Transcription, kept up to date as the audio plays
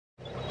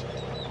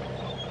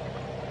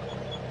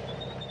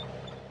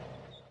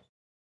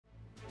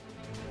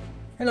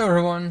Hello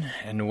everyone,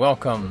 and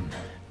welcome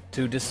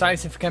to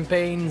Decisive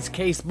Campaigns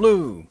Case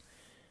Blue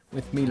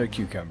with Miller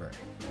Cucumber.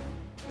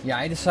 Yeah,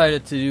 I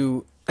decided to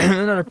do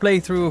another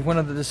playthrough of one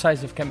of the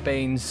Decisive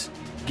Campaigns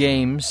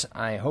games.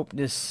 I hope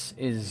this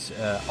is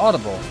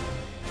audible.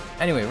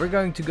 Anyway, we're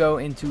going to go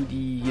into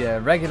the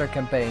regular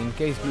campaign,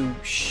 Case Blue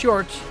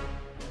Short,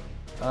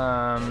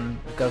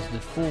 because the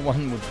full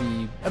one would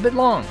be a bit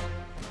long.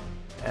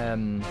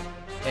 And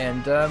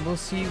we'll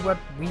see what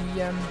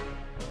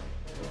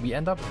we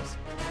end up with.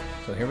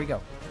 So here we go.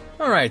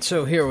 Alright,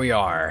 so here we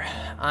are.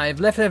 I've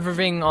left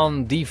everything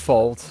on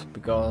default,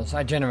 because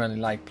I generally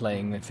like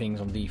playing with things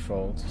on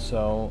default.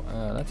 So,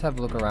 let's have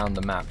a look around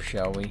the map,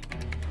 shall we?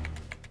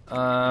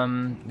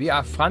 We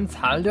are France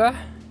Halder,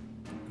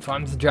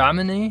 France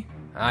Germany.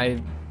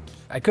 I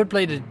could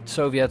play the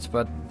Soviets,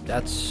 but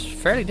that's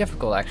fairly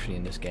difficult actually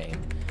in this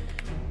game.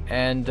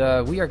 And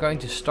we are going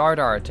to start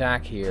our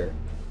attack here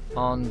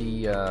on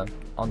the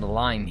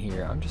line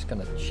here. I'm just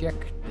gonna check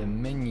the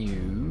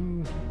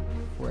menu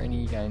for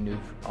any kind of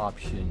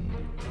option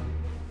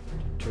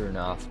to turn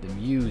off the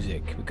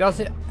music,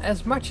 because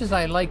as much as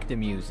I like the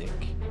music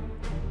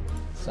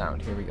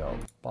sound, here we go,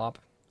 pop,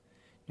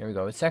 here we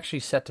go, it's actually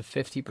set to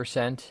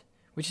 50%,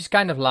 which is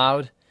kind of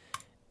loud,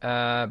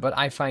 but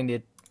I find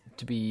it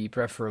to be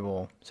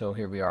preferable. So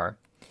here we are.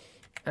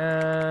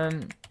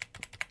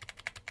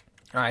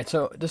 Alright,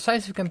 so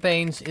Decisive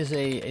Campaigns is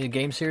a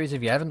game series,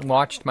 if you haven't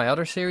watched my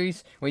other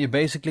series, where you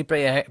basically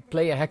play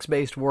a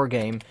hex-based war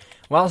game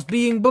whilst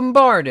being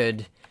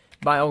bombarded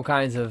by all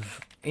kinds of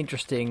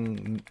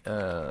interesting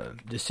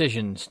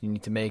decisions you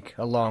need to make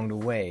along the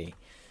way.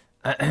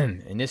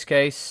 In this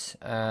case,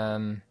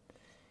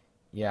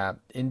 yeah,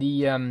 in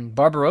the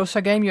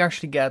Barbarossa game, you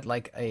actually get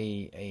like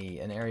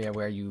an area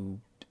where you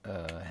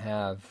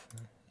have...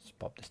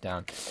 Pop this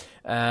down.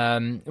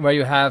 Where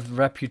you have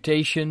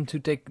reputation to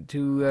take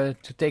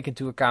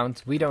into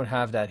account. We don't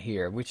have that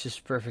here, which is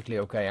perfectly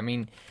okay. I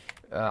mean,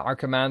 our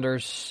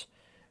commanders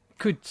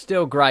could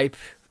still gripe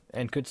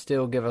and could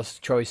still give us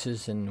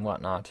choices and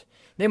whatnot.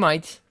 They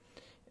might.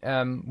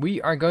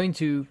 We are going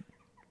to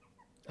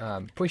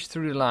push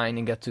through the line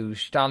and get to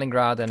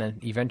Stalingrad and then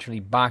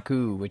eventually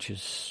Baku, which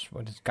is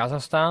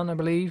Kazakhstan, I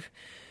believe.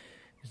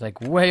 It's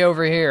like way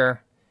over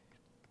here,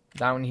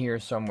 down here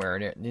somewhere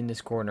in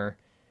this corner.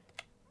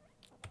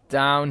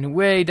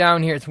 Way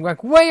down here. It's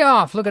like way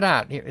off. Look at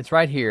that. It's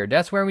right here.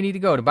 That's where we need to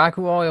go. The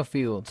Baku oil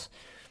fields.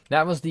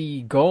 That was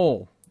the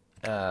goal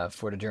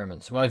for the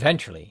Germans. Well,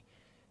 eventually,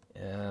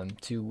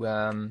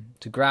 to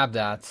grab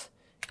that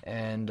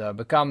and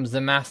become the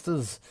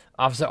masters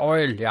of the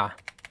oil. Yeah.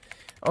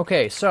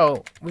 Okay,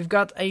 so we've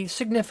got a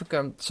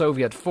significant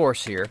Soviet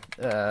force here.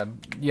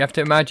 You have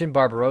to imagine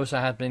Barbarossa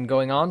had been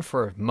going on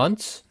for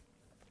months,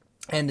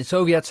 and the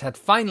Soviets had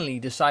finally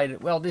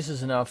decided, well, this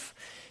is enough.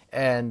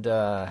 And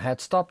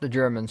had stopped the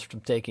Germans from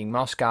taking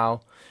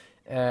Moscow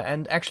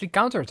and actually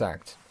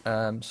counterattacked.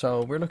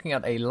 So we're looking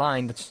at a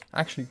line that's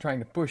actually trying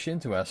to push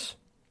into us.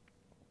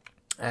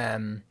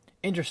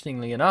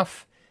 Interestingly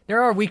enough,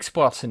 there are weak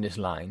spots in this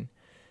line,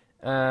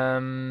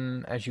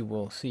 as you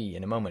will see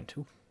in a moment.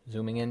 Ooh,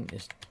 zooming in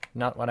is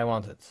not what I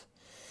wanted.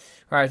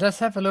 Alright, let's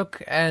have a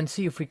look and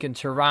see if we can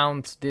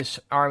surround this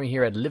army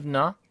here at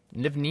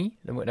Livni,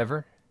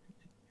 whatever.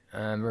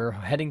 We're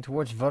heading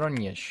towards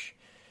Voronezh.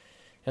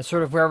 That's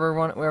sort of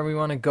where we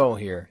want to go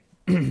here.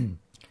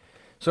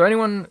 So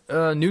anyone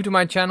new to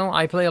my channel,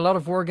 I play a lot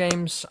of war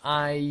games.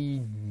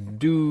 I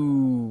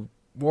do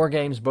war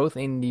games both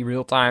in the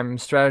real-time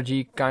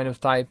strategy kind of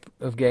type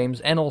of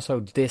games and also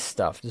this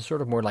stuff. This is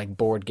sort of more like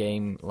board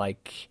game,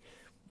 like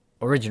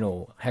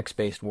original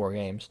hex-based war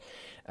games.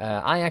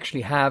 I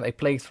actually have a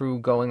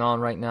playthrough going on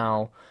right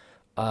now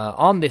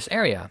on this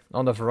area,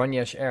 on the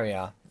Voronezh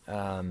area.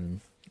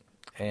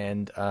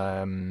 And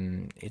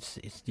it's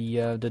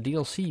the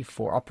DLC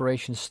for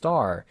Operation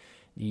Star,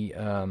 the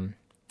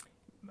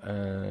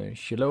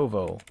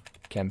Shilovo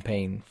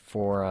campaign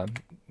for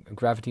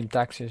Gravity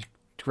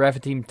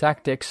Team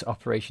Tactics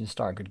Operation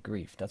Star. Good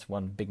grief, that's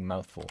one big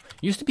mouthful.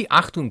 Used to be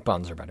Achtung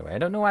Panzer, by the way. I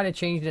don't know why they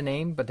changed the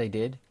name, but they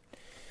did.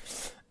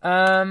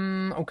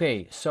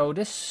 Okay, so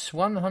this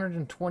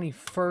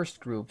 121st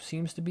group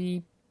seems to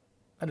be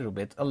a little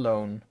bit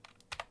alone.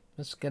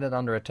 Let's get it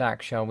under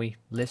attack, shall we?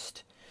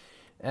 List.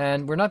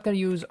 And we're not going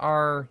to use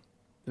our...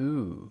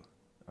 Ooh.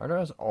 Are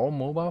those all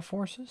mobile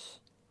forces?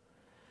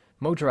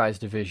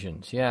 Motorized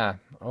divisions. Yeah,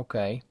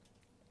 okay.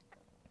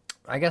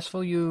 I guess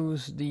we'll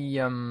use the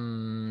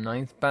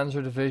 9th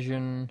Panzer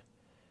Division.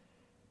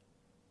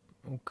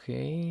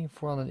 Okay,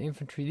 400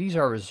 infantry. These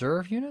are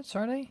reserve units,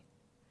 are they?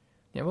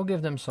 Yeah, we'll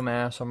give them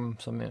some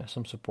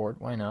support.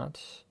 Why not?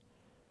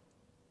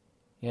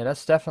 Yeah,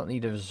 that's definitely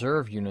the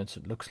reserve units,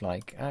 it looks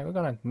like. We're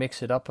going to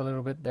mix it up a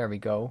little bit. There we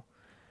go.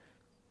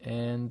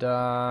 And,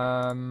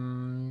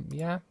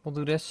 yeah, we'll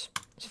do this.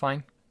 It's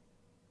fine.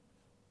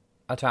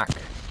 Attack.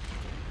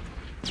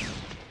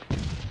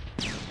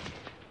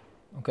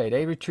 Okay,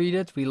 they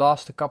retreated. We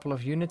lost a couple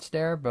of units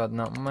there, but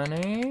not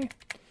many.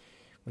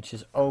 Which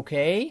is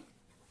okay.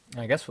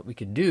 I guess what we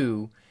could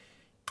do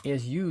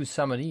is use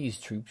some of these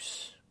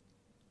troops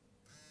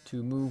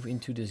to move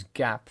into this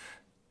gap.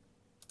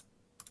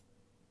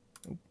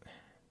 Oop.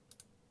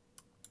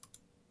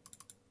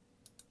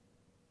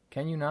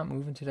 Can you not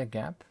move into that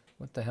gap?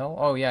 What the hell?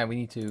 Oh yeah, we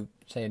need to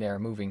say they're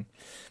moving.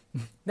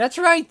 That's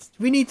right!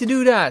 We need to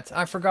do that!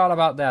 I forgot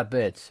about that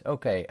bit.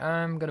 Okay,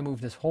 I'm gonna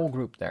move this whole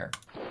group there.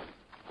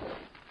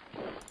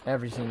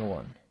 Every single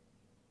one.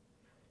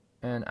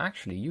 And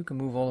actually, you can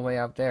move all the way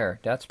out there.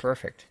 That's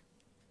perfect.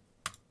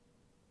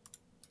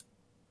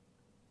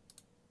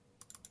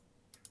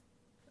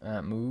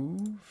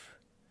 Move.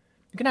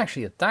 You can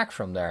actually attack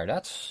from there.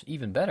 That's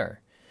even better.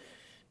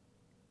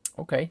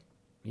 Okay.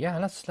 Yeah,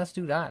 let's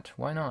do that.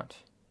 Why not?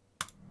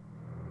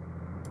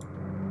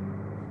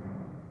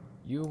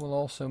 You will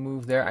also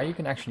move there. You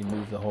can actually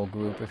move the whole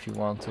group if you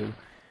want to.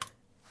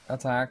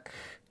 Attack.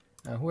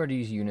 Who are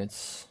these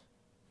units?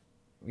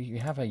 We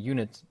have a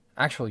unit,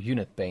 actual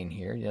unit bane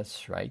here.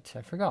 That's right.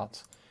 I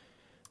forgot.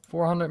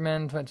 400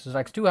 men, 20,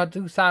 like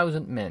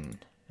 2,000 men.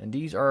 And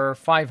these are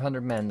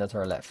 500 men that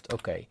are left.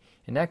 Okay.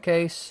 In that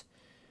case,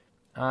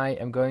 I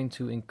am going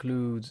to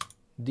include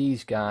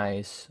these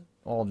guys.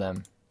 All of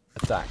them.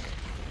 Attack.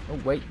 Oh,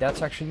 wait.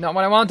 That's actually not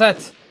what I wanted.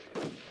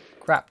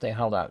 Crap, they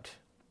held out.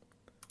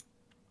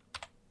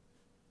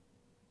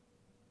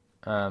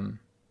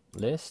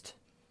 List.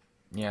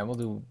 Yeah, we'll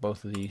do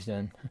both of these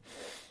then.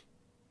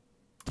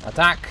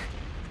 Attack.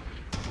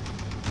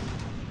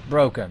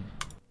 Broken.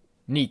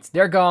 Neat.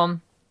 They're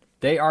gone.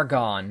 They are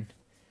gone.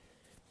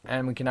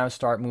 And we can now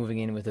start moving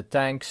in with the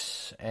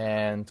tanks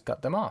and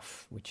cut them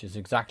off, which is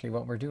exactly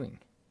what we're doing.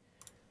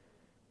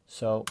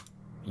 So,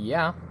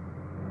 yeah.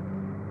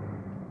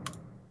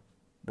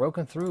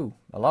 Broken through.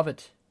 I love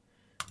it.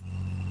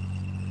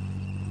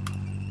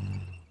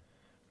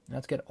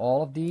 Let's get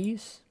all of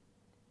these.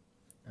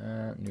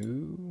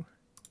 No.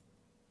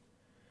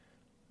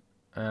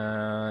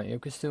 You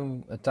can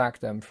still attack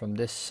them from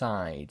this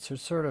side. So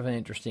it's sort of an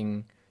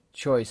interesting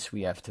choice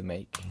we have to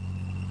make.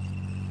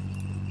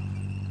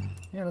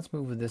 Yeah, let's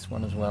move with this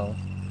one as well.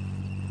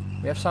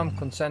 We have some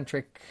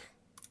concentric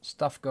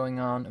stuff going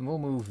on, and we'll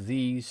move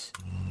these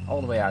all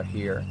the way out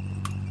here.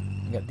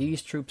 We got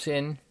these troops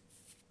in.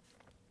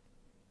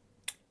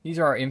 These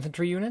are our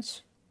infantry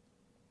units.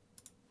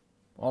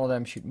 All of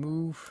them should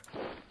move.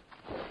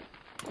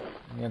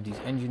 We have these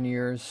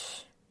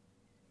engineers.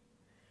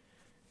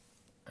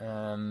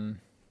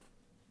 And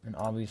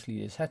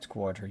obviously his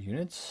headquarter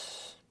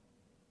units.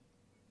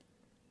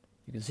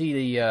 You can see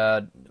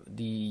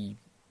the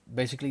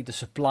basically the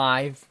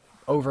supply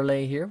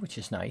overlay here, which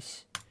is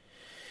nice.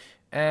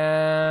 What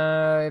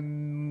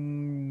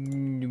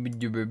can we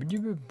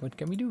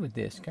do with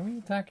this? Can we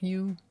attack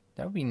you?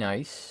 That would be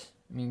nice.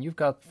 I mean, you've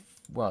got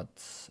what,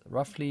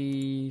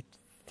 roughly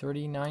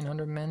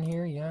 3,900 men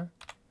here, yeah?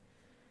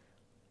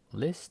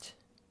 List?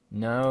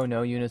 No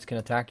units can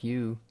attack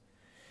you.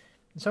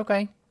 It's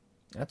okay.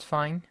 That's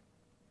fine.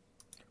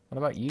 What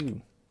about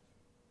you?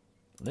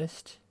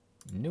 List?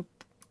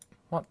 Nope.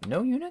 What?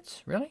 No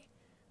units? Really?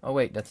 Oh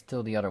wait, that's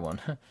still the other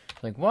one.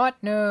 Like, what?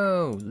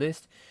 No.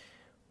 List.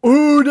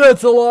 Ooh,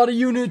 that's a lot of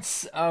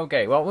units.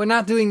 Okay, well, we're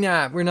not doing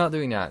that. We're not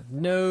doing that.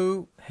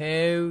 No,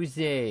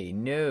 Jose.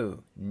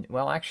 No.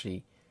 Well,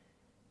 actually,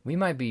 we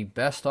might be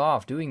best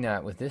off doing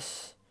that with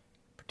this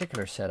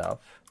particular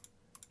setup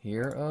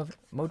here of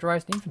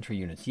motorized infantry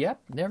units.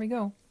 Yep, there we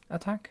go.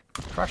 Attack.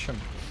 Crush them.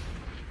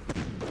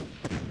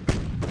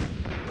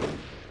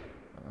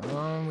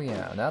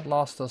 Yeah, that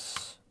lost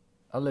us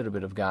a little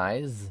bit of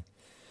guys.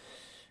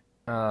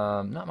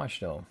 Not much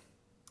though.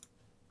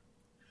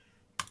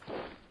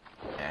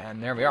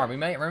 And there we are.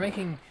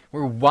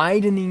 We're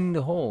widening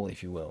the hole,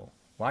 if you will.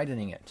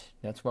 Widening it.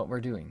 That's what we're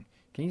doing.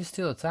 Can you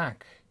still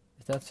attack?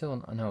 Is that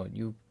still... No,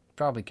 you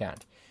probably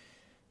can't.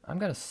 I'm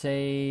gonna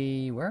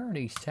say... Where are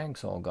these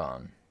tanks all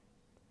gone?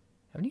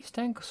 Have these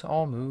tanks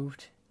all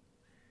moved?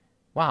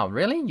 Wow,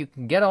 really? You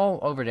can get all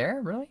over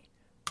there? Really?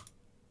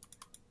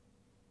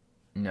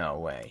 No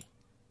way.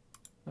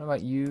 What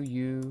about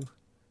you?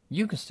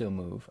 You can still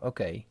move.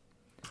 Okay.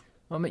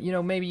 Well, you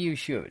know, maybe you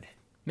should.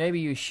 Maybe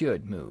you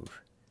should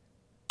move.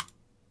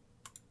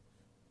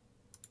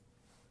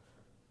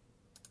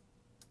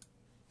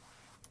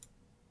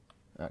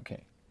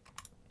 Okay.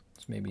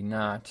 It's maybe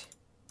not.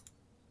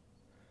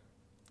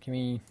 Can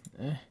we...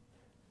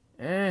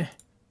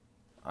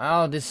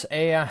 Oh,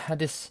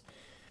 the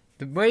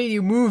way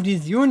you move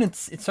these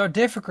units, it's so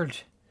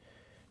difficult.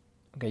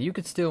 Okay, you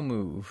could still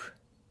move.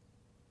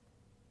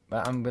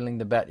 But I'm willing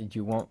to bet that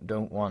you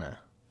don't wanna.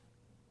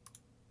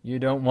 You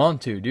don't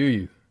want to, do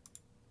you?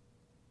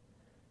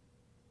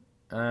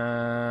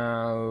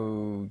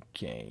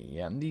 Okay,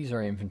 yeah, these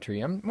are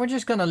infantry. We're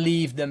just gonna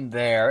leave them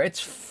there. It's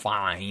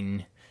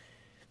fine.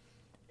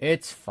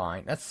 It's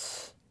fine.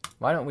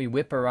 Why don't we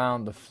whip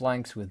around the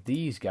flanks with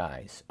these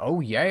guys? Oh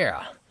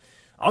yeah.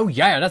 Oh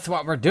yeah, that's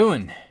what we're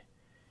doing.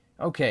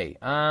 Okay,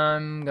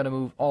 I'm gonna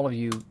move all of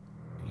you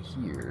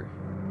here.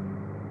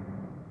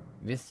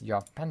 With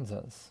your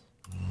panzers.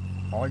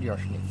 All your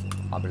schnitzel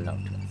are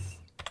belong to us.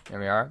 There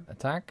we are.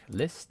 Attack.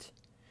 List.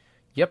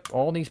 Yep,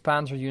 all these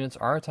panzer units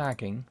are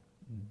attacking.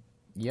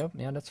 Yep,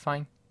 yeah, that's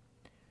fine.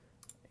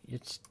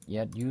 It's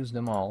yet use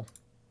them all.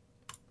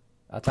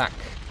 Attack.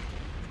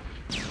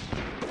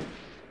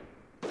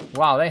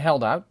 Wow, they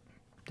held out.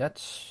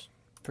 That's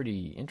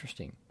pretty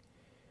interesting.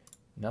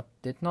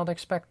 Did not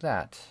expect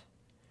that.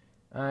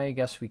 I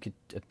guess we could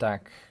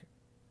attack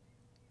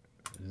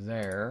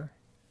there.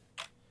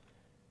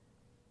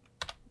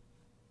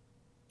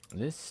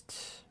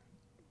 List.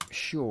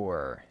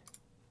 Sure.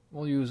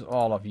 We'll use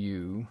all of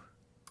you.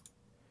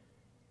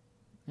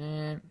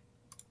 And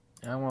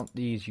I want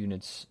these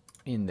units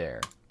in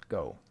there.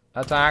 Go.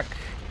 Attack.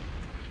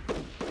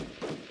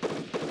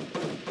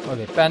 Oh,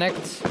 they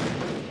panicked.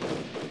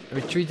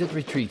 Retreated,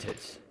 retreated.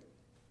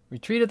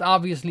 Retreated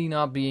obviously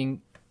not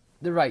being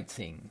the right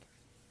thing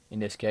in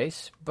this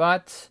case,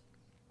 but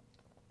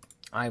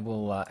I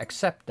will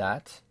accept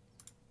that.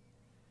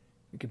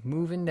 We could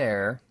move in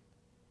there.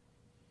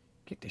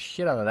 Kick the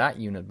shit out of that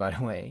unit, by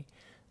the way.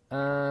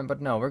 But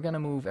no, we're gonna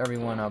move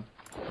everyone up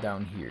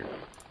down here.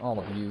 All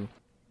of you.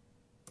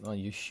 Well,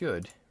 you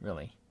should,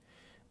 really.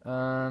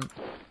 Oh,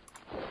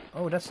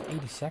 that's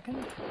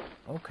 82nd?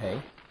 Okay.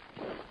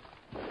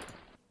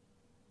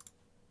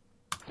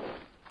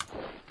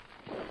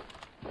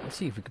 Let's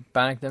see if we can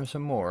panic them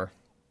some more.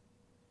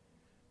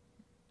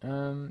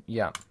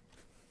 Yeah.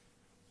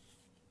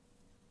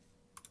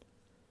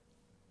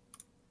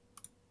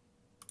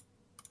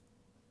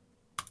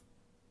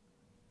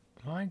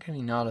 Why can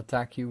he not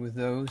attack you with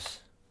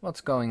those? What's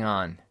going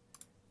on?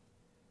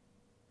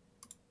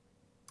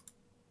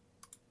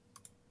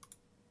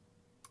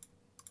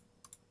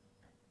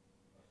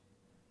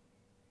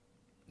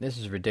 This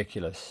is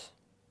ridiculous.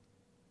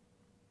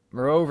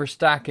 We're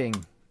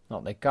overstacking. No,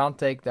 they can't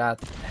take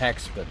that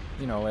hex, but,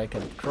 you know, they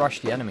can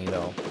crush the enemy,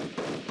 though.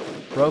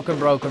 Broken,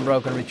 broken,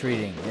 broken,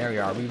 retreating. There we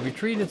are. We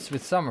retreated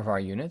with some of our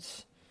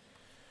units.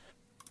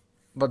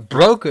 But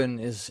broken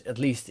is, at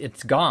least,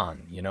 it's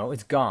gone, you know?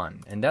 It's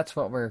gone. And that's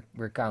what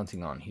we're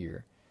counting on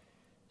here.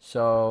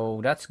 So,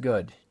 that's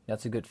good.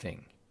 That's a good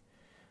thing.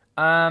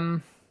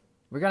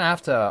 We're gonna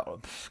have to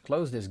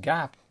close this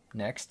gap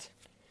next.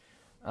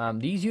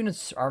 These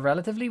units are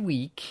relatively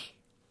weak.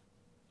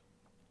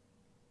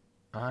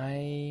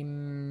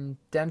 I'm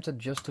tempted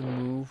just to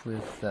move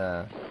with...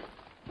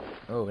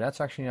 oh, that's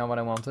actually not what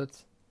I wanted.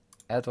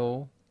 At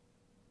all.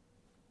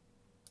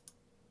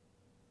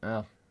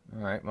 Oh,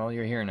 alright. Well,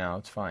 you're here now.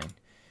 It's fine.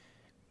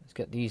 Let's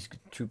get these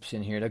troops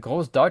in here. The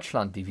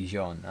Großdeutschland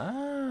Division.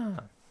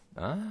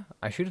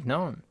 I should have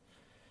known.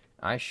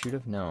 I should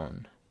have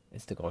known.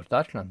 It's the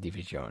Großdeutschland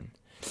Division.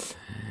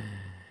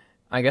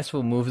 I guess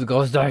we'll move the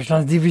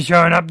Großdeutschland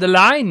Division up the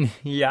line.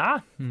 Yeah.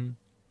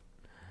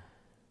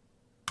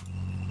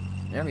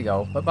 There we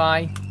go.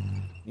 Bye-bye.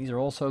 These are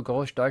also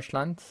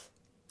Großdeutschland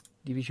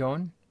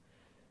Division.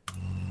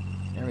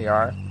 There we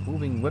are.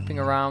 Whipping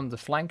around the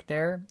flank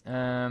there.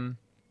 Now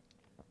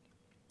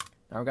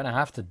we're gonna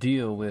have to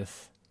deal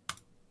with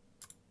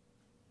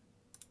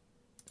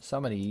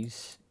some of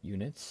these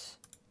units.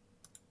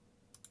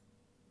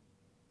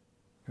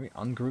 Can we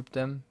ungroup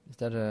them? Is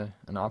that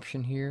an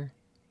option here?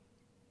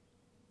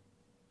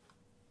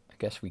 I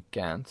guess we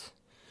can't.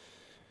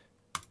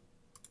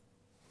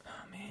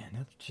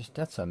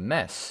 That's a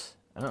mess.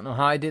 I don't know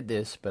how I did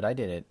this, but I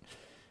did it.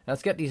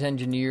 Let's get these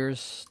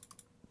engineers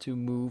to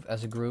move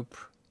as a group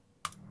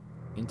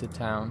into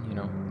town, you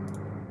know.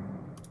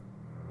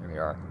 There we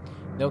are.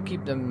 They'll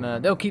keep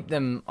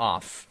them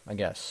off, I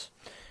guess.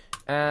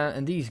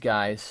 And these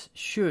guys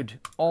should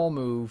all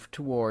move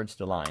towards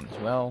the line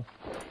as well.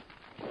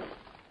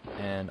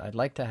 And I'd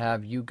like to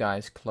have you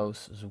guys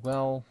close as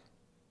well.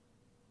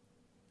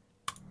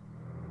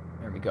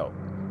 There we go.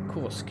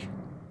 Kursk.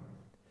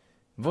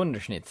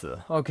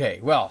 Wunderschnitzel. Okay,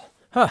 well,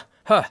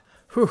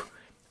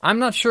 I'm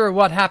not sure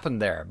what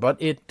happened there,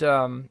 but it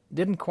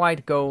didn't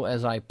quite go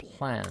as I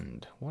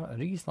planned. What are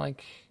these,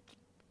 like,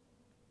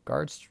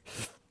 guards?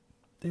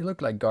 They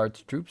look like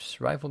guards troops.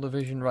 Rifle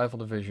division, rifle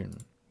division.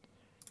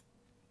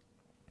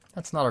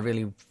 That's not a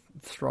really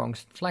strong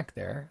flank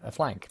there. A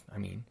flank, I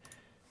mean.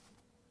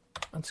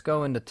 Let's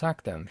go and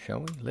attack them, shall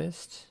we?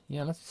 List?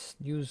 Yeah, let's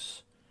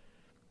use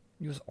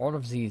all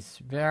of these.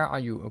 Where are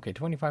you? Okay,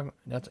 25.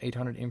 That's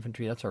 800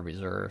 infantry. That's our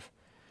reserve.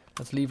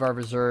 Let's leave our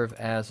reserve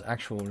as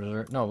actual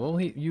reserve. No,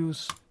 we'll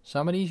use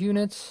some of these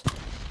units.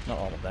 Not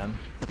all of them.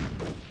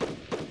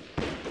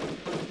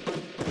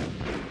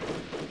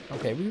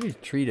 Okay, we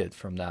retreated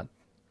from that.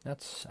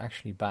 That's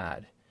actually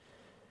bad.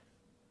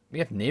 We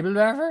have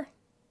Nebelwerfer?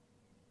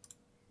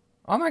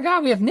 Oh my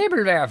god, we have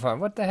Nebelwerfer!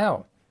 What the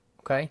hell?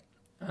 Okay.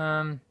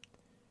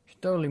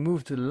 Should totally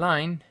move to the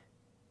line.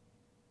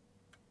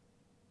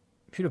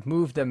 Should have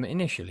moved them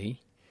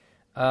initially.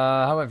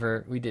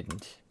 However, we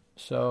didn't.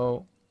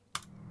 So,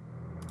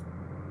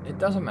 it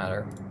doesn't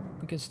matter.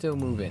 We can still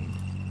move in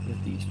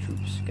with these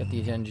troops. Get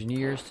these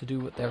engineers to do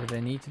whatever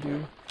they need to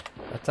do.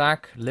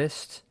 Attack,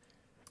 list.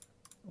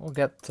 We'll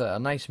get a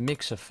nice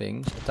mix of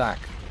things. Attack.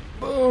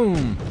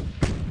 Boom!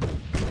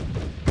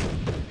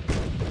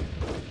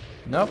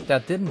 Nope,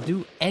 that didn't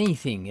do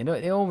anything. You know,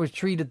 they all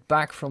retreated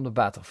back from the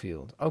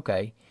battlefield.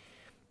 Okay.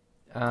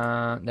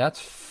 That's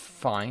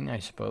fine, I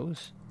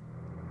suppose.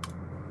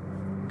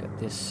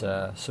 this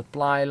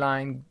supply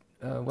line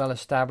well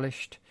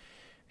established.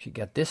 We should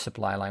get this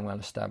supply line well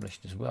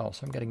established as well.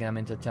 So I'm getting them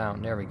into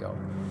town. There we go.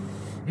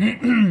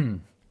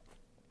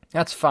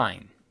 That's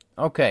fine.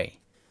 Okay.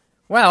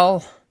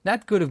 Well,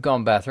 that could have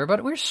gone better,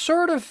 but we're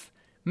sort of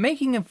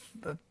making a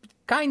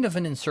kind of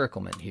an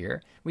encirclement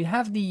here. We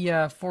have the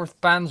 4th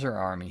Panzer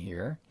Army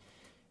here,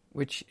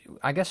 which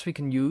I guess we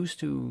can use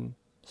to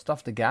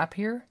stuff the gap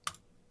here.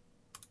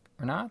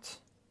 Or not?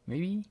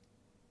 Maybe?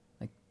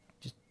 Like,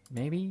 just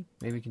maybe?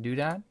 Maybe we can do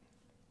that?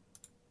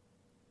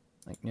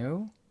 Like,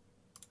 no?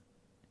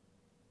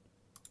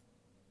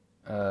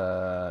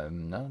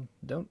 No,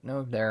 don't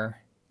know if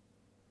they're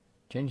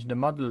changing the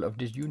model of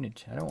this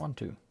unit. I don't want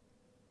to.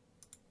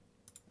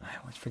 I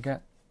always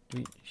forget. Do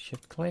we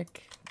shift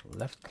click?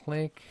 Left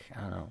click?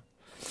 I don't know.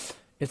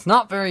 It's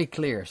not very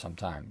clear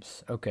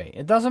sometimes. Okay,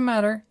 it doesn't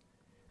matter.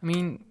 I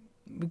mean,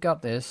 we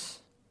got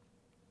this.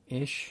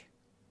 Ish.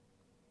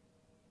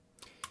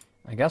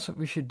 I guess what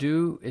we should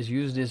do is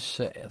use this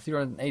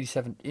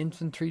 387th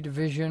Infantry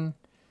Division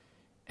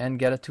and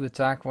get it to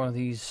attack one of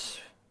these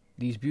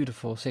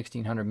beautiful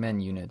 1600 men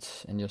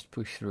units and just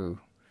push through.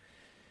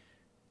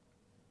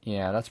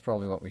 Yeah, that's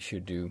probably what we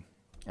should do.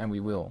 And we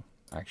will,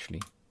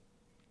 actually.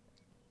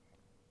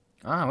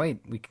 Ah, wait,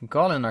 we can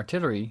call in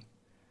artillery.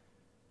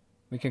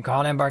 We can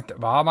call in...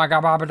 Oh my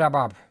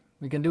god,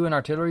 we can do an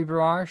artillery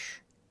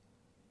barrage.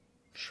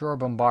 Sure,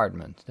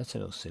 bombardment. That's a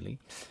little silly.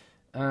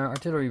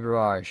 Artillery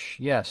barrage.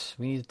 Yes,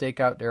 we need to take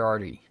out their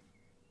RD.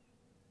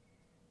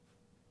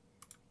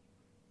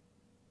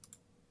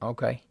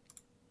 Okay.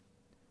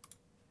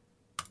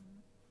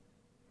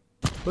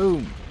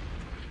 Boom.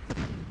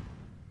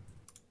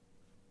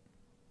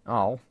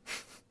 Oh.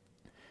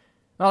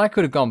 Well, that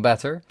could have gone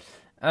better.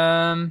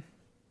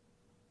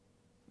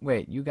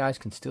 Wait, you guys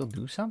can still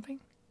do something?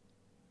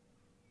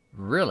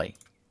 Really?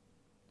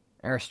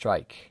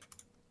 Airstrike.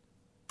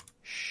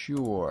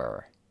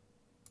 Sure.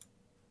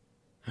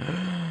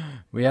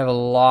 We have a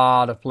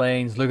lot of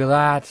planes. Look at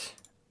that.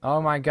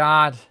 Oh my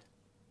god.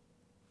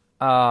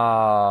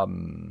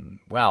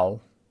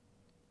 Well.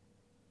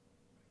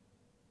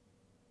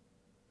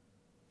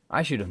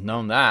 I should have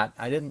known that.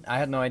 I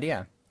had no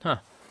idea. Huh.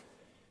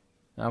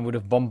 I would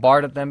have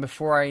bombarded them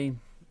before I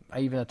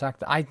even attacked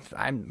them.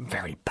 I'm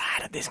very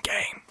bad at this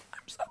game.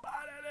 I'm so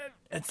bad at it.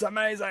 It's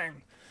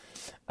amazing.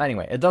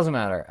 Anyway, it doesn't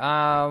matter.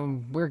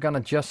 We're gonna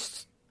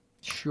just...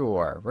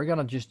 Sure. We're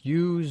gonna just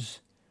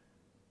use...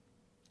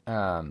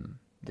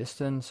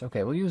 distance.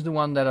 Okay, we'll use the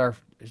one that are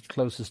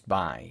closest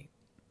by.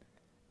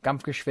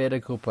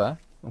 Kampfgeschwadergruppe.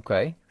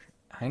 Okay.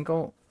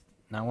 Henkel.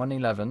 Now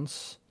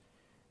 111s.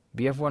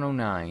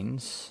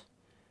 BF-109s.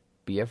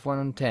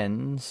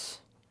 BF-110s.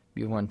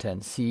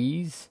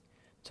 BF-110Cs.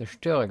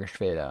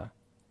 Zerstörergeschwader.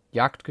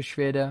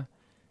 Jagdgeschwader.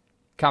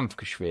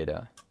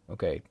 Kampfgeschwader.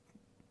 Okay.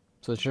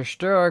 So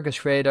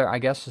Zerstörergeschwader, I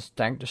guess, is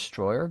tank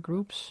destroyer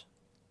groups.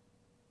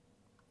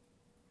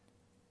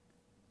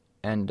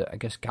 And I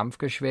guess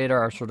Kampfgeschwader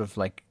are sort of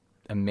like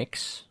a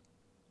mix.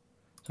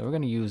 So we're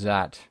going to use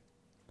that.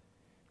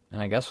 And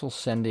I guess we'll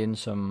send in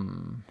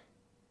some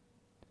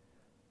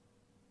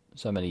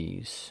of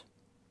these.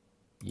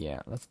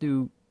 Yeah, let's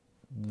do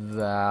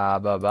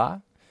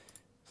Let's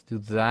do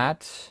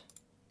that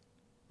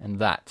and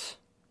that.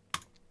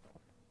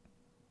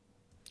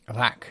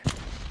 Attack.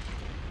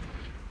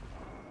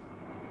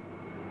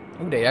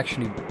 Oh, they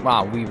actually...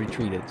 Wow, we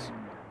retreated.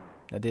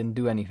 That didn't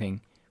do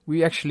anything.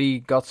 We actually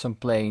got some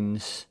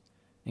planes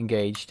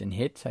engaged and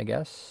hit, I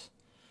guess.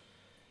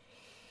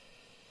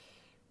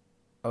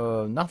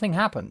 Nothing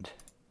happened.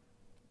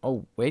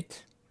 Oh,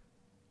 wait.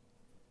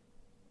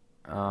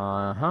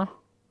 Uh-huh.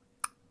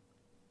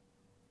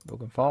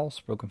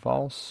 Broken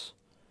falls.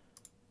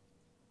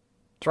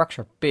 Trucks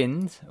are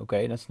pinned.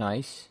 Okay, that's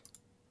nice.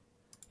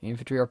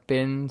 Infantry are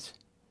pinned.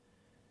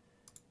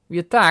 We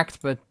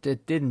attacked, but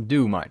it didn't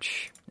do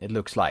much, it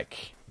looks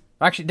like.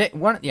 Actually,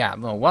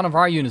 one of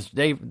our units,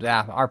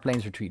 our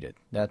planes retreated.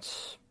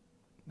 That's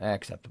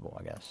acceptable,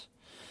 I guess.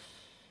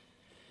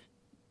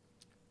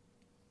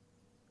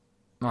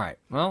 Alright,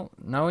 well,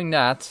 knowing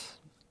that,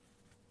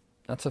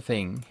 that's a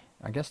thing.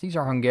 I guess these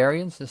are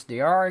Hungarians. They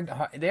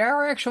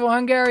are actual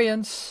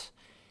Hungarians.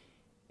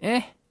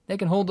 They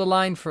can hold the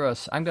line for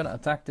us. I'm gonna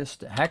attack this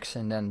hex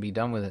and then be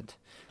done with it.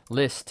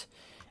 List.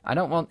 I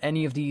don't want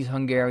any of these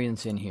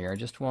Hungarians in here. I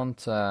just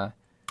want our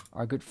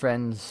good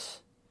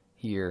friends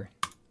here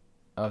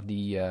of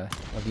the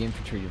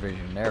infantry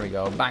division. There we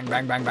go. Bang,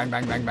 bang, bang, bang,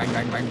 bang, bang, bang,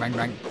 bang, bang, bang,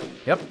 bang.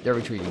 Yep, they're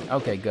retreating.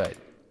 Okay, good.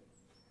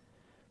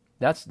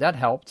 That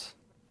helped.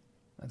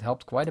 That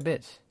helped quite a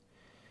bit.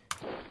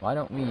 Why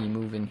don't we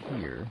move in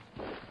here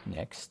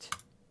next?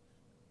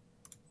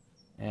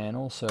 And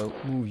also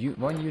move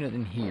one unit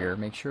in here.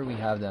 Make sure we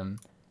have them,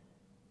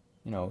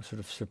 you know, sort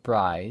of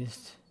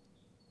surprised.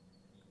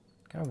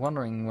 Kind of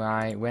wondering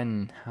why,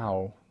 when,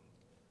 how.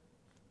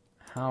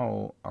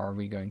 How are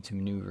we going to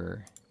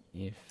maneuver,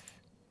 if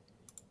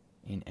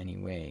in any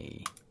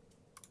way?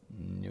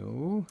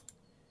 No.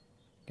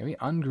 Can we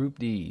ungroup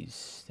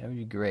these? That would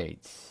be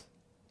great.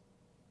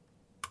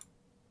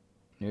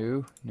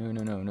 No, no,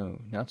 no, no, no.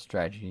 Not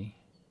strategy.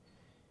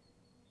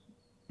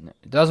 No,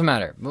 it doesn't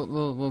matter.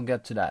 We'll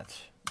get to that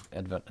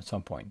at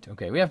some point.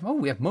 Okay, we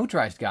have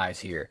motorized guys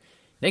here.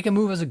 They can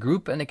move as a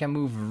group and they can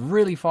move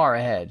really far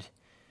ahead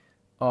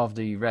of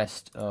the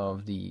rest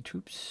of the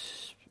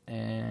troops.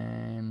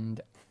 And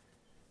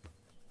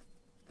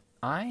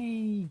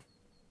I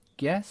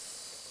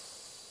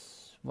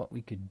guess what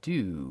we could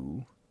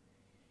do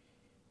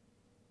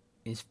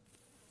is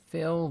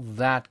fill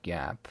that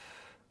gap.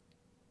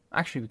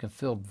 Actually, we can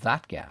fill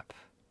that gap.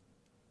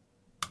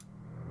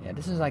 Yeah,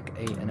 this is like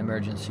an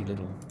emergency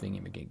little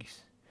thingy-majiggies.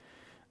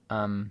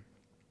 I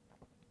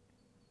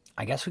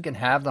guess we can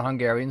have the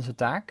Hungarians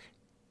attack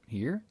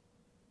here.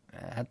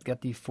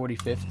 Get the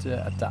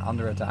 45th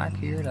under attack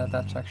here.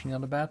 That's actually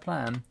not a bad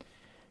plan.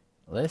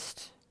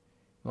 List.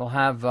 We'll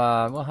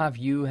have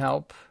you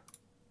help.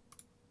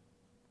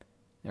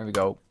 There we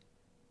go.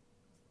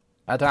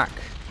 Attack.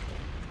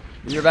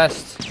 Do your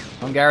best,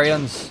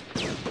 Hungarians.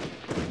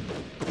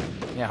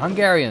 Yeah,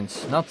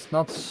 Hungarians, not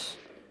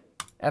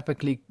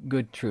epically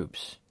good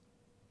troops,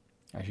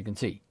 as you can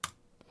see.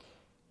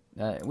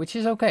 Which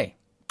is okay,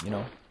 you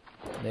know.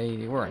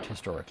 They weren't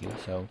historically,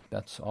 so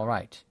that's all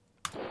right.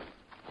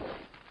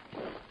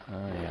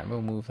 Yeah,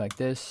 we'll move like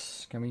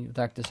this. Can we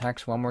attack this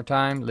hex one more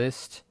time?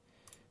 List.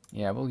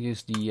 Yeah, we'll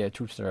use the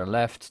troops that are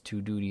left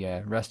to do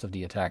the rest of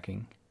the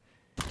attacking.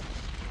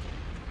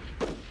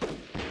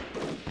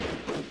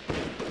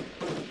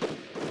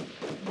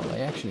 Well,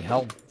 they actually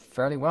held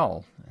fairly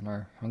well, and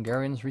our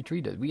Hungarians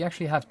retreated. We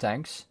actually have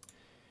tanks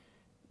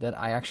that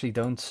I actually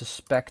don't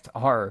suspect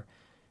are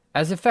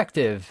as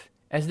effective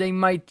as they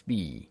might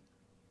be.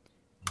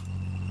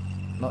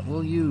 But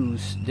we'll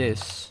use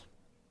this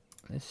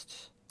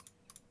list.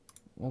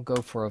 We'll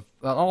go for an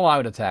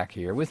all-out attack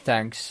here with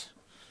tanks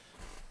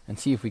and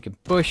see if we can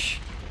push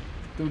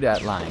through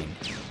that line.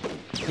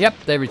 Yep,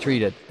 they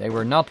retreated. They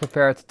were not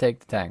prepared to take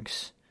the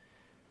tanks.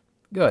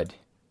 Good.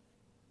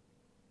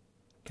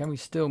 Can we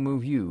still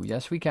move you?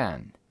 Yes, we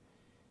can.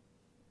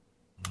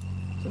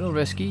 It's a little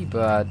risky,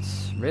 but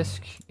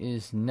risk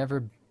is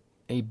never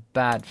a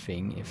bad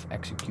thing if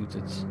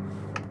executed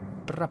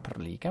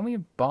properly. Can we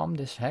bomb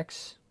this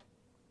hex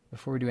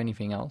before we do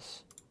anything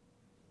else?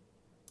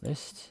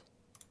 List.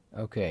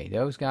 Okay,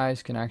 those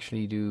guys can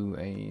actually do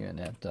a...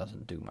 that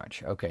doesn't do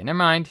much. Okay, never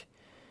mind.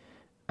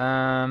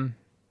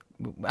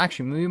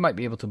 Actually, we might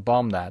be able to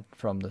bomb that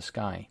from the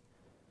sky.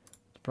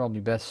 It's probably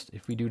best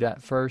if we do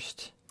that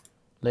first.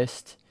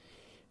 List.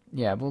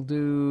 Yeah, we'll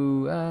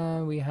do...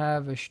 we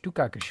have a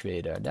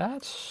Stukageschwader.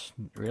 That's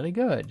really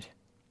good.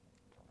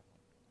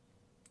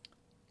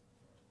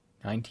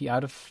 90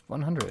 out of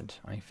 100.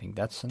 I think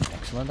that's an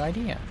excellent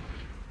idea.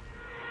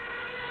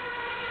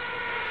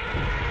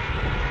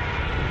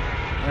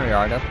 There we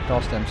are. That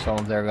cost them some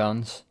of their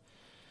guns.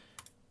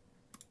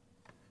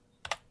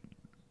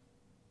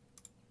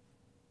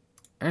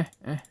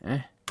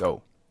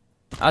 Go.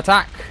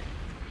 Attack!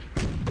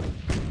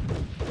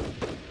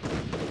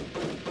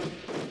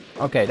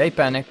 Okay, they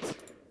panicked.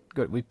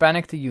 Good, we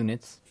panicked the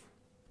units.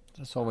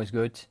 That's always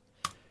good.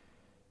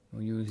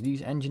 We'll use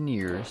these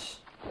engineers.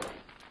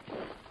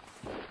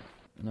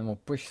 And then we'll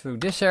push through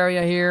this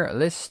area here.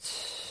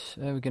 List.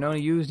 We can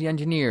only use the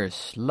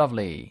engineers.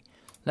 Lovely.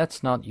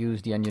 Let's not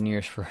use the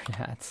engineers for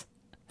that.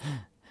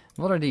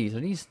 What are these? Are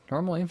these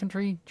normal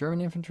infantry? German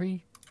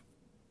infantry?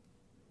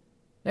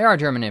 They are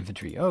German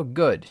infantry. Oh,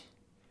 good.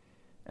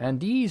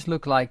 And these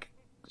look like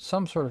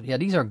some sort of... yeah,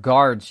 these are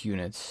guards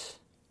units.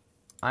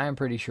 I am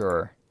pretty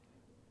sure.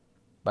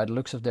 By the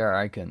looks of their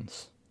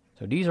icons.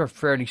 So these are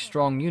fairly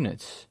strong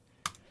units.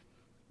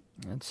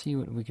 Let's see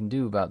what we can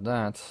do about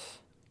that.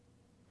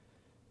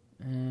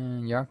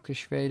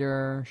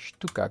 Jagdgeschwader,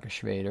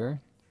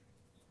 Stukageschwader.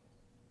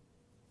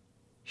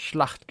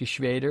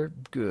 Schlachtgeschwader,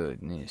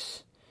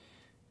 goodness.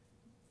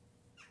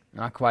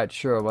 Not quite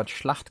sure what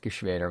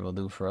Schlachtgeschwader will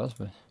do for us,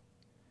 but...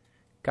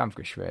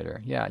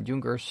 Kampfgeschwader. Yeah,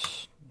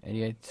 Junkers,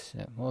 88,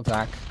 we'll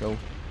attack, go.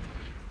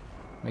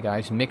 My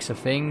guys, mix of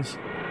things.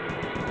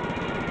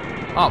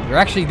 Oh, we're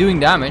actually doing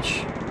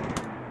damage.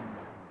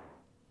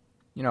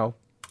 You know,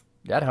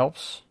 that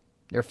helps.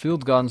 Their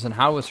field guns and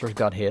howitzers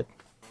got hit.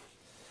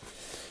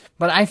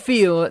 But I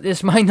feel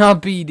this might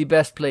not be the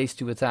best place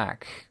to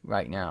attack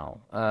right now.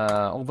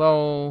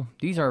 Although,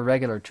 these are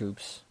regular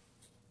troops.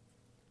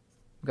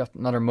 We've got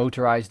another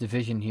motorized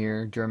division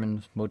here,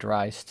 German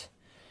motorized.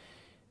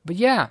 But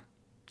yeah,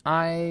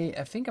 I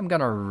think I'm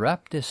gonna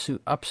wrap this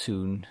up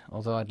soon.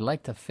 Although I'd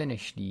like to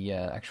finish the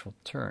actual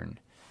turn.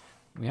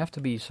 We have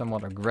to be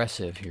somewhat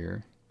aggressive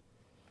here.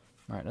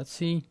 Alright, let's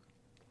see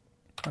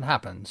what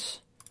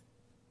happens.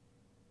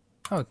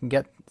 Oh, we can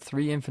get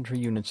 3 infantry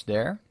units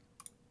there.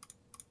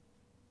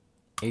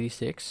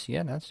 86,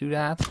 yeah, let's do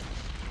that.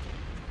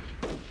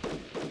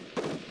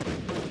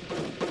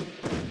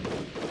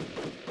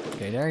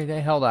 Okay, there they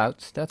held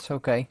out. That's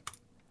okay.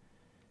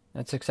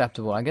 That's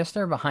acceptable. I guess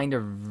they're behind a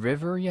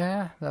river,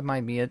 yeah? That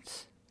might be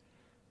it.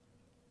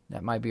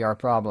 That might be our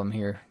problem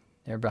here.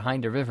 They're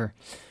behind a river.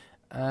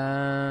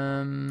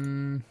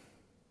 Let's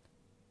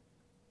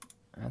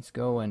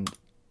go and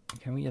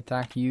Can we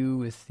attack you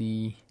with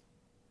these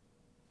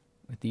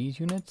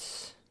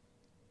units?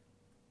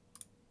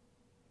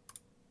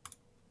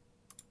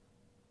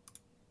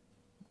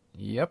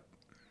 Yep.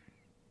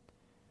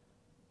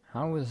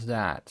 How is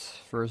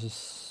that?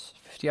 Versus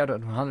 50 out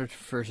of 100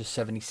 versus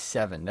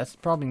 77. That's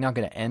probably not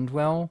going to end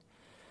well.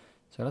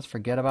 So let's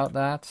forget about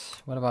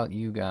that. What about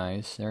you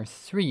guys? There are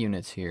 3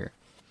 units here.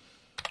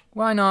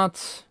 Why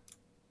not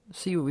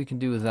see what we can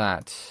do with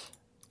that?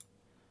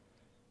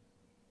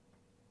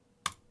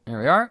 There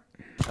we are.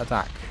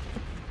 Attack.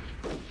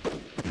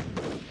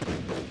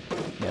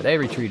 Yeah, they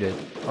retreated.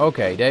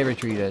 Okay, they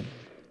retreated.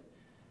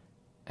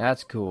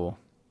 That's cool.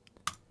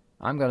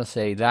 I'm gonna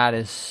say that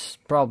is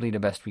probably the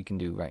best we can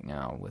do right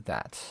now with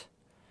that.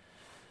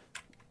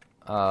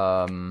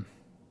 I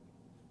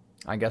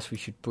guess we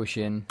should push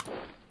in.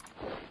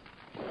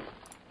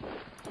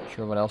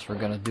 Sure what else we're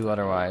gonna do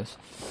otherwise.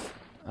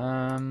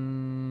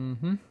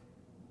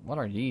 What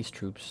are these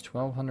troops?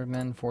 1,200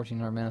 men,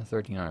 1,400 men,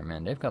 1,300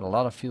 men. They've got a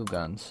lot of field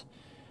guns.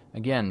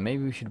 Again,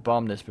 maybe we should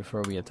bomb this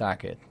before we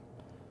attack it.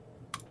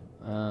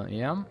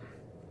 Yeah.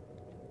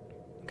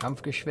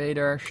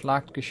 Kampfgeschwader,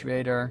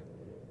 Schlachtgeschwader,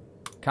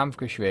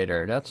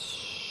 Kampfgeschwader.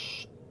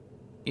 That's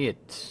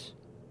it.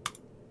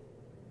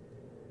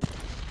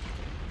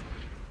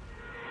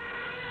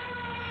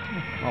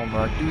 Well,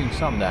 we're doing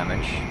some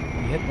damage.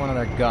 We hit one of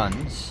their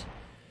guns.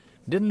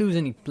 Didn't lose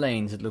any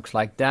planes, it looks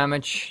like.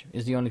 Damage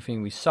is the only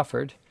thing we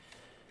suffered.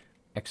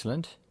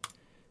 Excellent.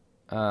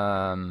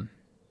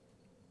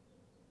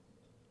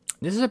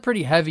 This is a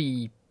pretty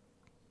heavy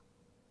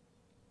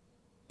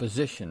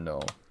position,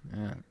 though.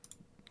 Yeah.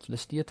 Let's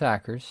list the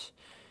attackers.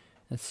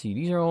 Let's see,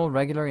 these are all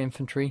regular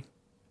infantry.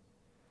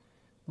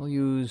 We'll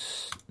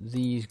use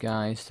these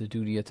guys to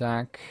do the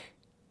attack.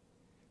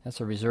 That's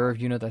a reserve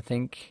unit, I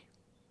think.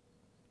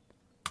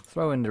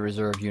 Throw in the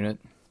reserve unit.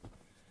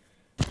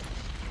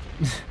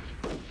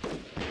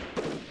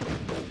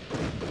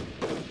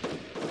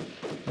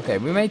 Okay,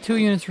 we made 2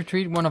 units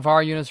retreat. One of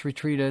our units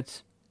retreated.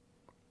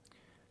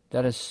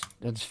 That's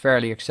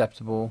fairly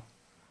acceptable.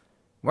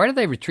 Where did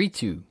they retreat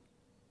to?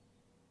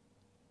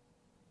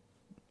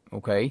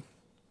 Okay.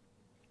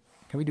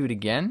 Can we do it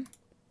again?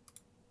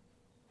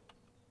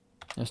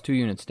 There's 2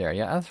 units there.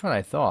 Yeah, that's what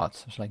I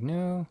thought. I was like,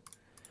 no.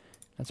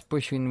 Let's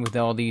push in with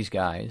all these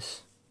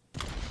guys.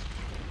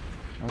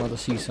 I want to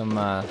see some...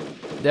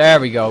 there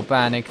we go,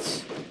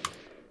 panicked.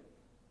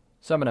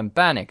 Some of them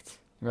panicked.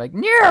 They're like,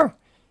 no!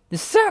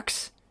 This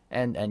sucks!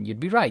 And you'd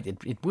be right,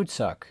 it would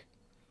suck.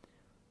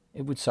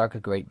 It would suck a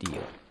great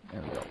deal.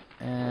 There we go.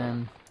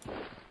 And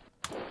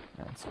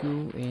let's go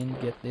and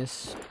get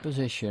this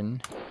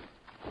position.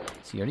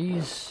 Let's see, are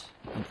these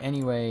in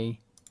any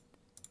way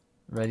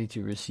ready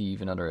to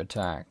receive another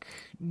attack?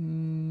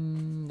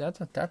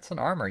 That's an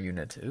armor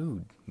unit.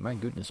 Ooh, my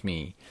goodness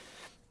me.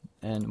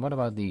 And what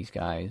about these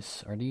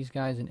guys? Are these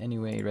guys in any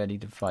way ready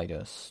to fight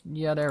us?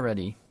 Yeah, they're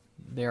ready.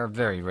 They are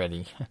very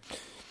ready.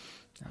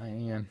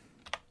 I'm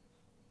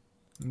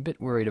a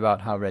bit worried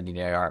about how ready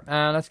they are.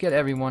 Let's get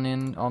everyone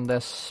in on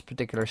this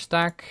particular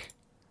stack.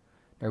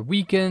 They're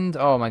weakened.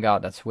 Oh my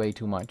god, that's way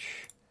too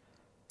much.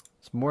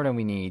 It's more than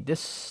we need.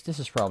 This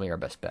is probably our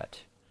best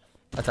bet.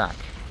 Attack.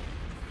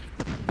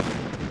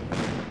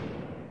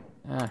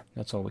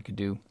 That's all we could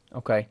do.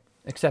 Okay,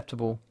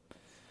 acceptable.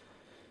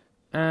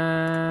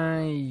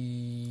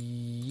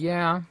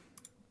 Yeah.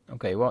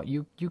 Okay, well,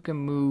 you can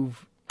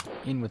move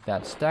in with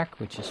that stack,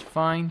 which is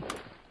fine.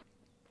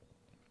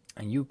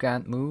 And you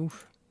can't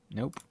move.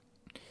 Nope.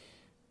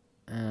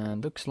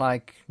 Looks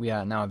like we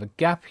now have a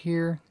gap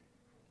here.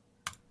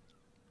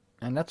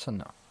 And that's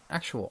an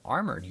actual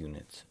armored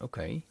unit.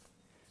 Okay.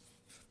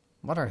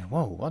 What are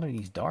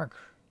these dark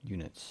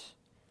units?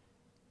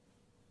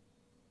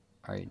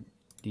 Are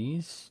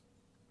these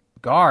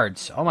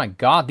guards? Oh my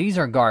god, these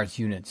are guards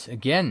units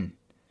again.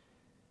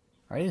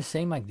 Are they the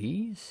same like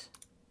these?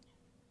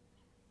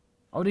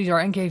 Oh, these are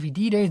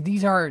NKVD.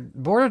 These are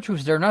border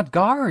troops. They're not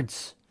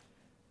guards.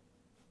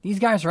 These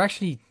guys are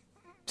actually...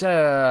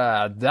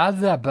 I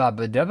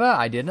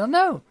did not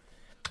know.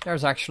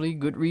 There's actually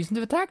good reason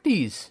to attack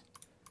these.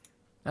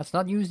 Let's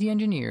not use the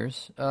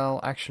engineers.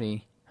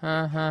 Actually...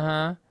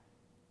 what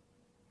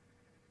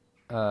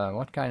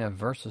kind of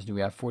versus do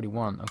we have?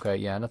 41. Okay,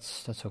 yeah,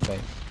 that's okay.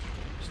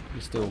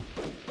 We still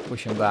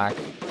push them back.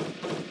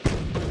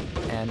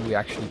 And we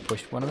actually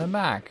pushed one of them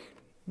back.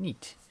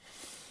 Neat.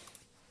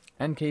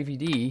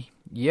 NKVD,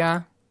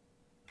 yeah.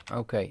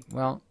 Okay,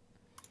 well,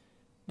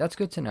 that's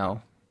good to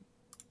know.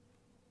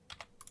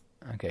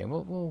 Okay,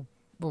 we'll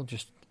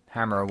just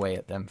hammer away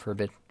at them for a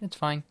bit. It's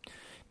fine.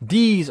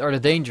 These are the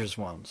dangerous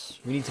ones.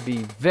 We need to be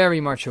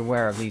very much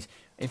aware of these.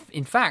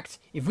 In fact,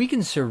 if we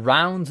can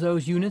surround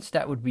those units,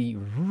 that would be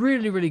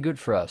really, really good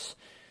for us.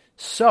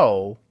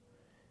 So,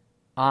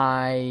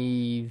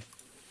 I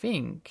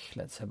think,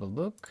 let's have a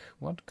look.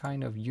 What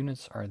kind of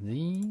units are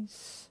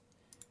these?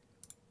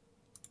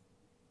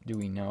 Do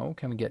we know?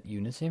 Can we get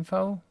units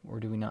info? Or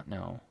do we not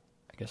know?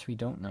 I guess we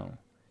don't know.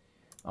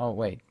 Oh,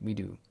 wait, we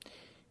do.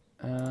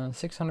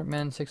 600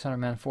 men, 600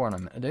 men,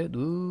 400 men.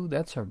 Ooh,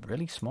 that's a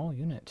really small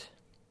unit.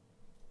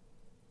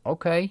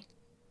 Okay.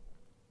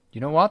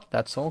 You know what?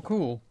 That's all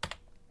cool.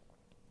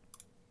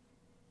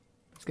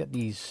 Let's get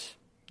these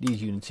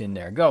units in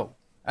there. Go.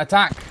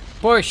 Attack.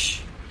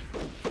 Push.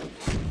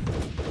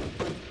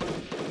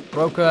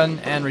 Broken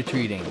and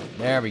retreating.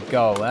 There we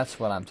go. That's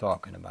what I'm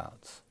talking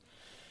about.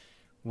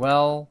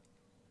 Well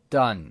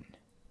done,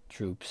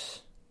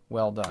 troops.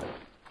 Well done.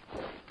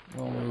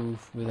 We'll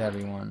move with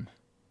everyone.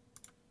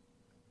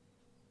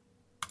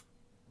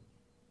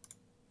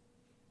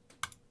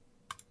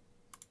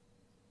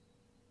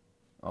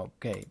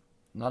 Okay.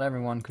 Not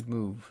everyone could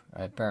move,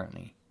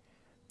 apparently.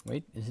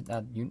 Wait, is it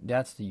that?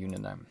 That's the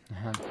unit I'm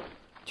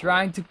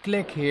trying to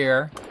click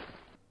here.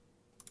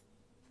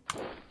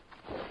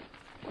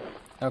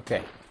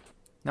 Okay.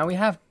 Now we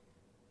have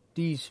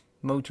these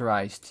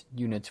motorized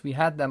units. We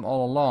had them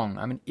all along.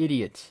 I'm an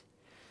idiot.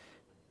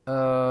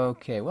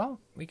 Okay, well,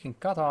 we can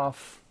cut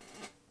off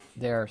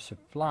their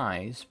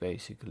supplies,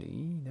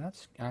 basically.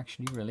 That's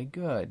actually really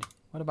good.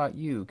 What about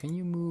you? Can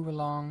you move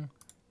along?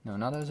 No,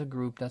 not as a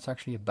group. That's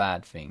actually a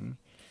bad thing.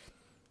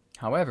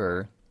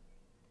 However,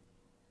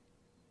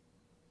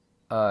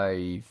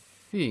 I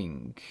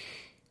think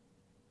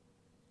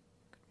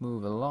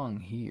move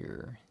along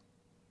here.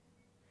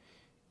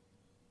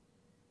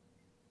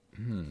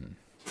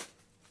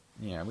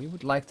 Yeah, we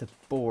would like to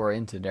bore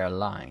into their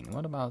line.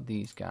 What about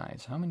these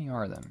guys? How many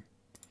are them?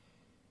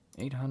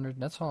 800.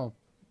 That's all.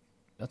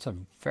 That's a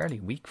fairly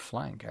weak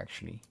flank,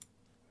 actually.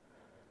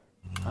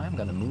 I'm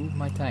gonna move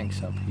my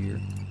tanks up here.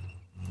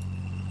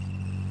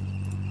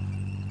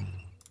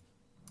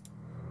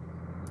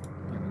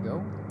 There we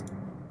go.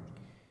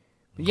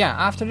 But yeah,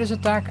 after this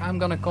attack, I'm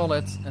gonna call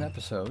it an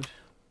episode.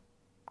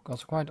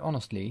 Because quite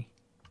honestly...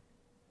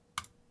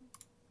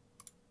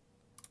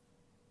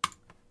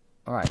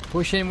 Alright,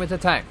 push in with the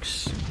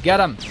tanks. Get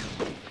them!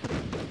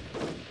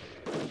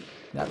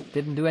 That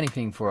didn't do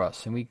anything for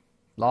us, and we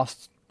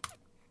lost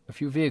a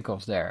few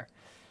vehicles there.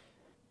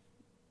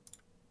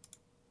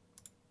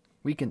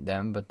 Weakened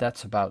them, but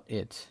that's about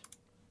it.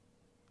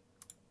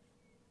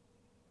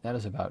 That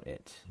is about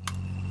it.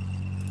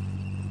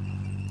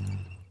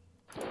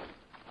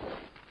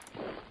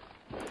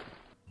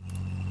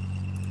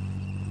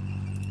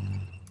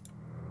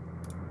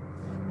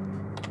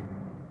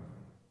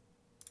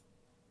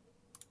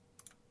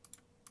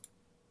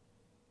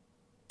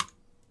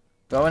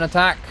 Go and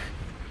attack.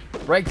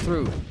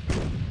 Breakthrough.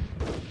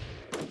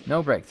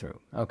 No breakthrough.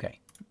 Okay.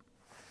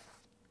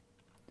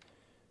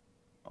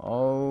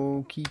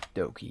 Okie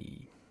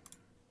dokie.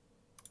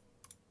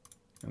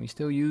 Can we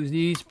still use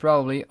these?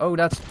 Probably. Oh,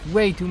 that's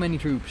way too many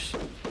troops.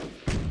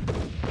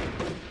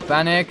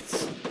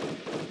 Panicked.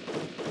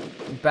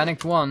 We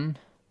panicked one.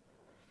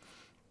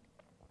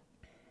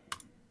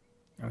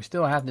 And we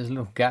still have this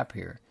little gap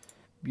here.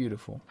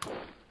 Beautiful.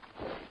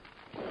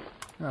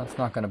 Well, it's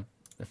not going to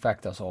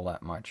affect us all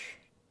that much.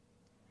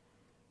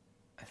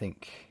 I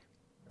think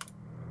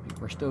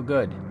we're still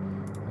good.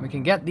 And we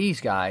can get these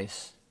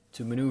guys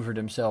to maneuver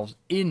themselves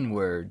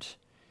inwards,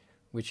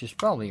 which is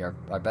probably our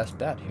best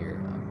bet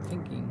here. I'm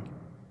thinking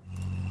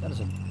that is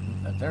a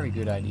very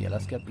good idea.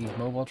 Let's get these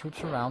mobile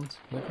troops around,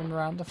 whip them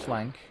around the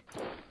flank,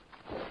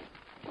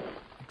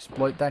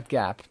 exploit that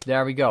gap.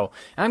 There we go.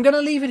 And I'm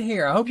gonna leave it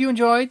here. I hope you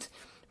enjoyed.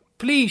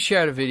 Please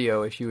share the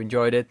video if you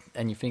enjoyed it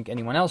and you think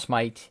anyone else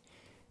might.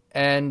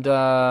 And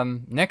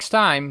next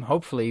time,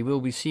 hopefully,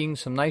 we'll be seeing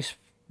some nice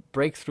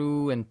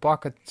breakthrough and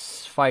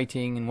pockets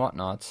fighting and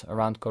whatnot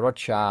around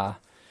Korocha,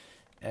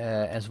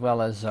 as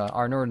well as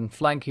our northern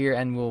flank here,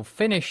 and we'll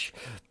finish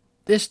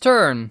this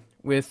turn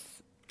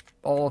with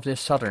all of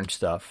this southern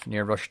stuff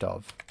near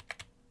Rostov.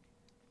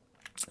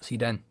 See you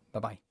then.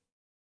 Bye-bye.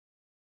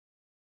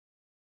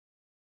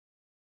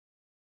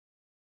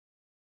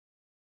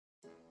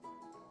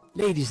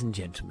 Ladies and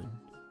gentlemen,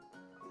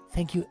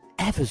 thank you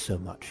ever so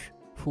much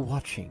for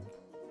watching.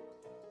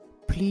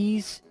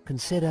 Please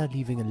consider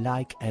leaving a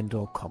like and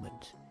or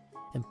comment,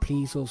 and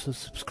please also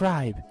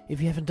subscribe if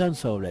you haven't done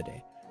so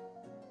already.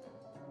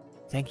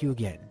 Thank you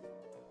again.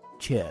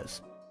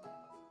 Cheers.